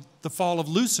caused the fall of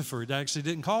Lucifer. It actually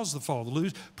didn't cause the fall.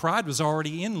 Pride was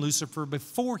already in Lucifer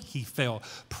before he fell.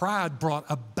 Pride brought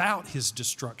about his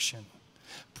destruction.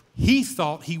 He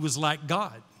thought he was like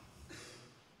God.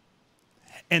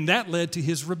 And that led to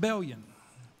his rebellion.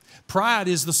 Pride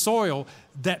is the soil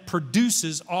that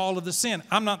produces all of the sin.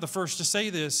 I'm not the first to say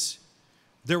this.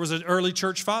 There was an early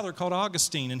church father called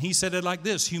Augustine, and he said it like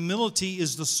this: humility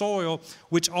is the soil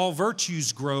which all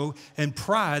virtues grow, and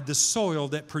pride the soil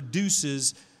that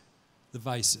produces the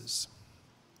vices.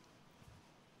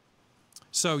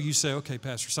 So you say, okay,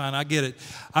 Pastor Simon, I get it.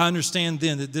 I understand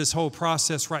then that this whole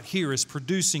process right here is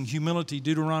producing humility.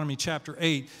 Deuteronomy chapter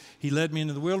 8, He led me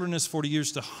into the wilderness 40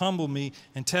 years to humble me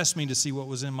and test me to see what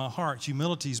was in my heart.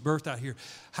 Humility is birthed out here.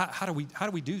 How do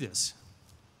we do this?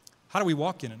 How do we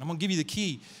walk in it? I'm going to give you the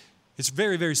key. It's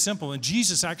very, very simple. And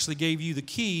Jesus actually gave you the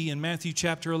key in Matthew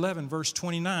chapter 11, verse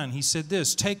 29. He said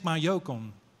this: take my yoke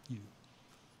on you.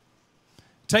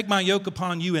 Take my yoke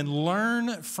upon you and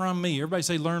learn from me. Everybody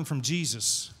say, learn from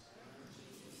Jesus.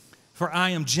 For I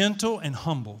am gentle and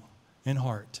humble in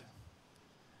heart,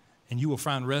 and you will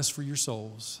find rest for your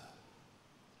souls.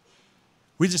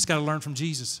 We just got to learn from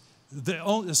Jesus.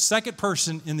 The second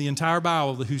person in the entire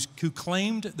Bible who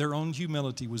claimed their own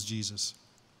humility was Jesus.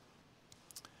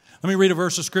 Let me read a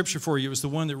verse of Scripture for you. It was the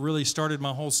one that really started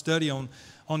my whole study on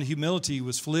humility. It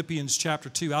was Philippians chapter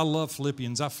 2. I love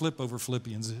Philippians. I flip over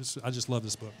Philippians. I just love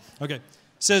this book. Okay. It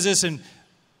says this in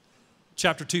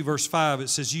chapter 2, verse 5, it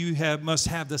says, must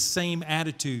have the same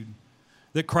attitude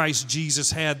that Christ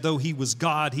Jesus had. Though he was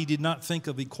God, he did not think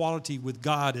of equality with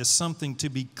God as something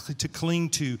to cling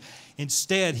to.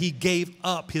 Instead, he gave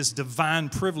up his divine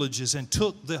privileges and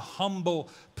took the humble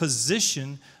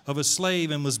position of a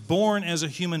slave and was born as a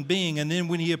human being. And then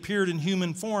when he appeared in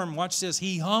human form, watch this,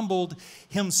 he humbled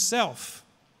himself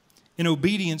in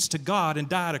obedience to God and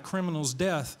died a criminal's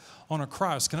death on a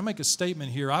cross. Can I make a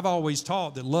statement here? I've always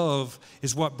taught that love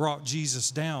is what brought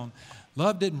Jesus down.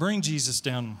 Love didn't bring Jesus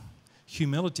down.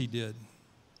 Humility did.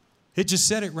 It just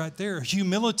said it right there.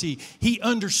 Humility. He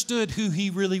understood who he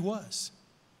really was.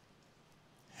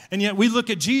 And yet we look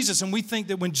at Jesus and we think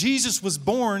that when Jesus was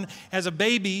born as a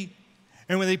baby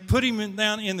and when they put him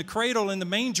down in the cradle in the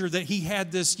manger that he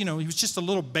had this, he was just a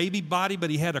little baby body, but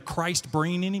he had a Christ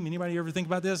brain in him. Anybody ever think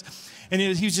about this? And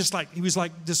he was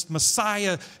like this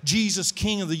Messiah, Jesus,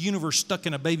 King of the universe stuck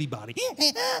in a baby body.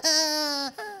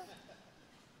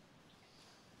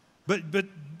 But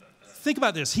think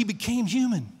about this. He became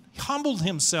human. He humbled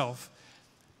himself,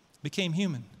 became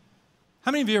human.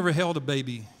 How many of you ever held a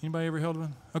baby? Anybody ever held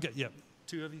one? Okay, yeah.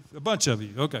 2 of you? A bunch of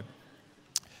you. Okay.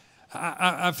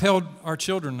 I've held our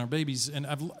children, our babies, and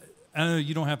I know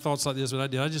you don't have thoughts like this, but I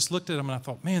did. I just looked at them and I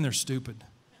thought, man, they're stupid.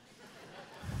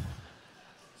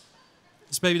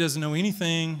 This baby doesn't know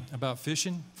anything about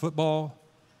fishing, football,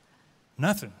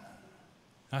 nothing.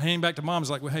 I hand back to mom. It's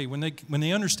like, well, hey, when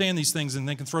they understand these things and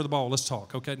they can throw the ball, let's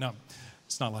talk. Okay, no,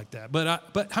 it's not like that. But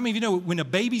how many of you know when a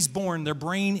baby's born, their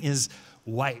brain is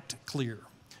wiped clear?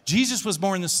 Jesus was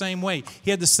born the same way. He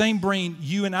had the same brain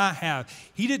you and I have.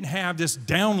 He didn't have this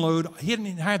download. He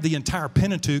didn't have the entire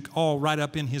Pentateuch all right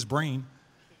up in his brain.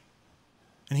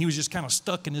 And he was just kind of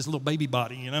stuck in his little baby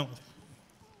body,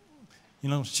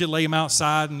 she'd lay him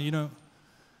outside and,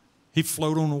 he'd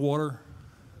float on the water.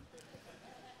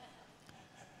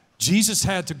 Jesus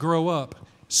had to grow up,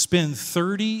 spend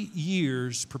 30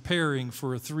 years preparing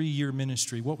for a 3-year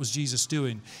ministry. What was Jesus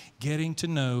doing? Getting to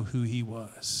know who he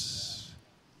was.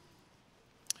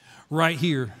 Right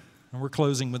here, and we're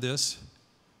closing with this,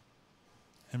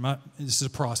 and this is a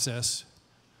process.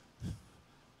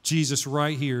 Jesus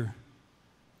right here,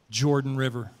 Jordan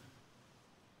River,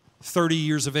 30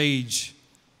 years of age.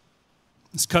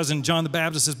 His cousin John the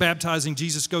Baptist is baptizing.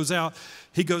 Jesus goes out.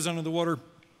 He goes under the water.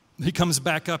 He comes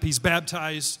back up. He's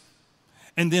baptized.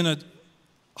 And then a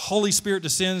Holy Spirit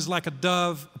descends like a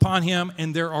dove upon him.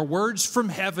 And there are words from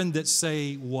heaven that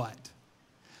say what?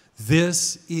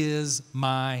 This is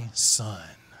my son,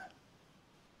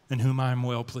 in whom I am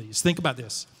well pleased. Think about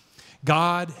this.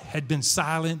 God had been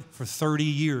silent for 30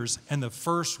 years, and the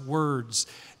first words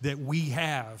that we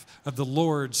have of the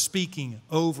Lord speaking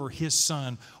over his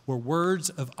son were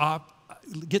words of,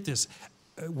 get this,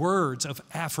 words of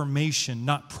affirmation,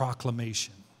 not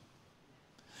proclamation.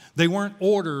 They weren't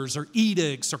orders or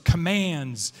edicts or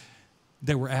commands.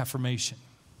 They were affirmation.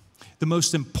 The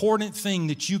most important thing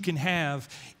that you can have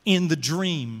in the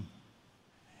dream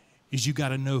is you got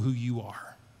to know who you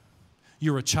are.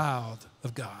 You're a child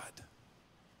of God.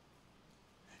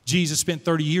 Jesus spent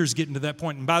 30 years getting to that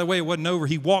point. And by the way, it wasn't over.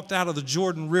 He walked out of the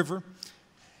Jordan River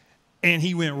and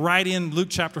he went right in. Luke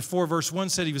chapter 4, verse 1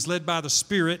 said he was led by the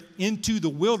Spirit into the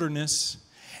wilderness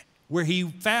where he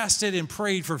fasted and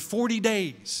prayed for 40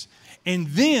 days. And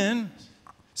then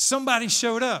somebody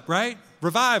showed up, right?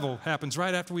 Revival happens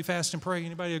right after we fast and pray.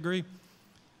 Anybody agree?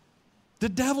 The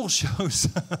devil shows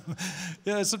up.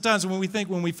 Yeah, sometimes when we think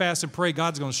when we fast and pray,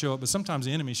 God's going to show up, but sometimes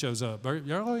the enemy shows up.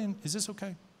 Is this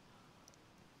okay?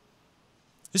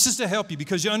 This is to help you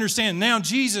because you understand now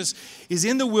Jesus is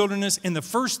in the wilderness, and the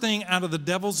first thing out of the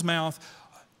devil's mouth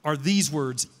are these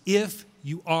words, if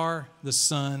you are the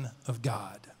Son of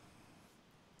God.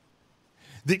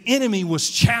 The enemy was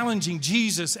challenging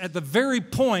Jesus at the very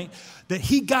point that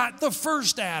he got the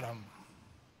first Adam.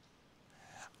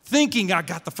 Thinking I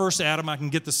got the first Adam, I can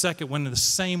get the second one in the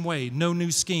same way. No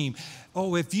new scheme.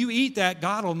 Oh, if you eat that,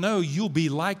 God will know you'll be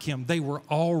like him. They were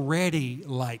already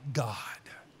like God.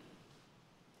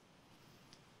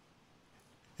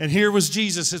 And here was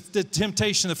Jesus. It's the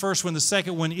temptation, the first one. The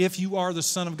second one, if you are the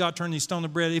Son of God, turn these stones to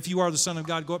bread. If you are the Son of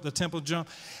God, go up to the temple, jump.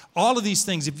 All of these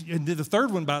things. And the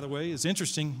third one, by the way, is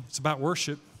interesting. It's about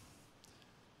worship.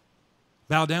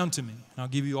 Bow down to me, and I'll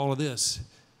give you all of this.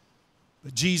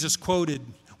 But Jesus quoted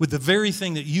with the very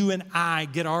thing that you and I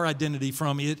get our identity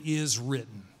from, it is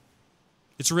written.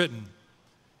 It's written.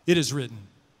 It is written.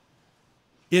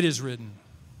 It is written.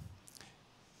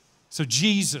 So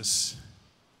Jesus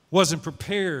wasn't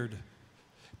prepared.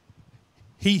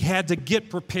 He had to get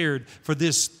prepared for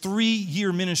this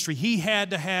 3-year ministry. He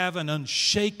had to have an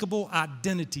unshakable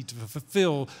identity to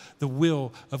fulfill the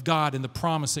will of God and the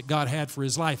promise that God had for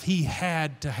his life. He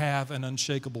had to have an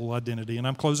unshakable identity. And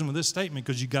I'm closing with this statement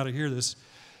because you got to hear this.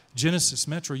 Genesis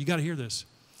Metro, you got to hear this.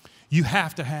 You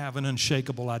have to have an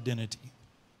unshakable identity.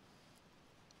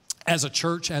 As a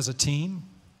church, as a team,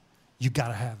 you got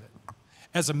to have it.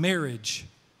 As a marriage,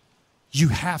 you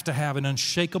have to have an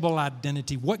unshakable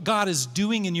identity. What God is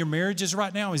doing in your marriages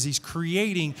right now is he's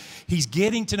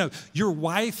getting to know. Your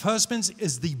wife, husbands,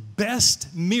 is the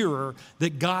best mirror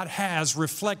that God has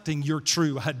reflecting your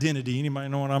true identity. Anybody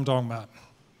know what I'm talking about?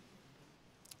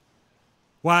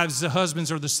 Wives, the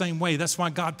husbands are the same way. That's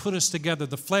why God put us together.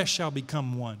 The flesh shall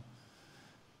become one.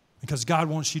 Because God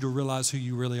wants you to realize who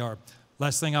you really are.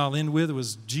 Last thing I'll end with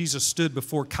was Jesus stood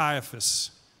before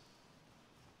Caiaphas,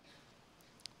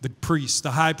 the priest,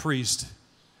 the high priest,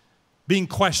 being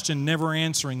questioned, never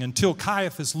answering, until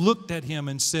Caiaphas looked at him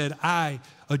and said, I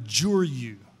adjure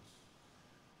you,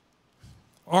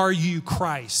 are you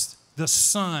Christ, the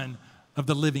Son of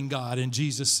the living God? And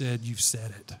Jesus said, you've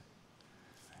said it.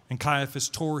 And Caiaphas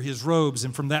tore his robes,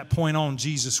 and from that point on,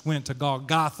 Jesus went to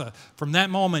Golgotha. From that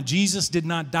moment, Jesus did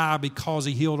not die because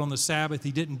he healed on the Sabbath.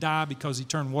 He didn't die because he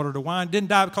turned water to wine. Didn't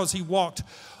die because he walked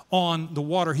on the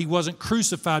water. He wasn't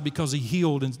crucified because he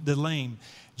healed the lame.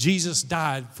 Jesus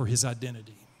died for his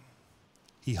identity.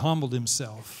 He humbled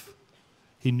himself.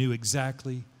 He knew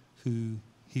exactly who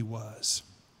he was.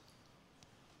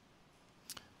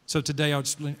 So today, I'll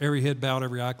just every head bowed,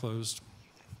 every eye closed.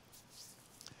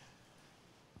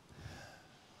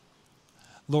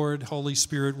 Lord, Holy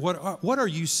Spirit, what are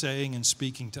you saying and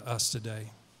speaking to us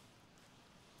today?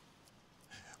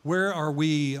 Where are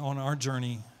we on our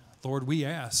journey? Lord, we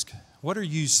ask, what are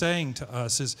you saying to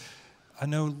us? I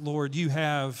know, Lord, you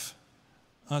have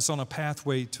us on a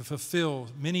pathway to fulfill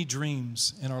many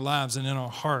dreams in our lives and in our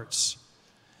hearts.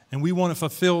 And we want to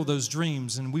fulfill those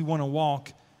dreams, and we want to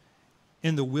walk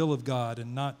in the will of God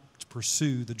and not to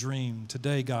pursue the dream.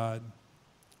 Today, God,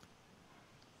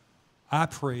 I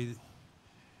pray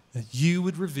that you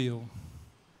would reveal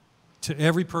to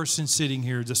every person sitting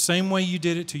here the same way you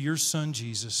did it to your son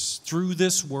Jesus, through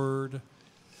this word,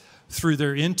 through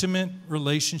their intimate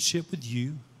relationship with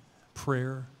you,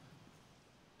 prayer,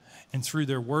 and through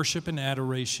their worship and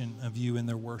adoration of you in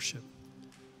their worship.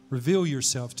 Reveal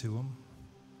yourself to them.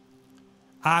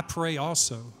 I pray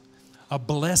also a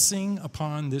blessing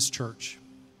upon this church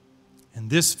and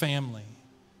this family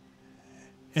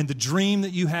and the dream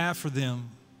that you have for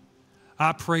them.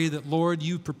 I pray that, Lord,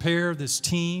 you prepare this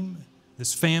team,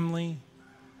 this family,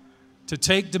 to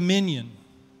take dominion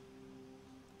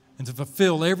and to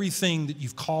fulfill everything that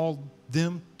you've called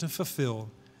them to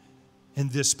fulfill in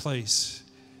this place.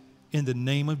 In the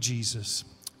name of Jesus,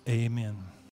 amen.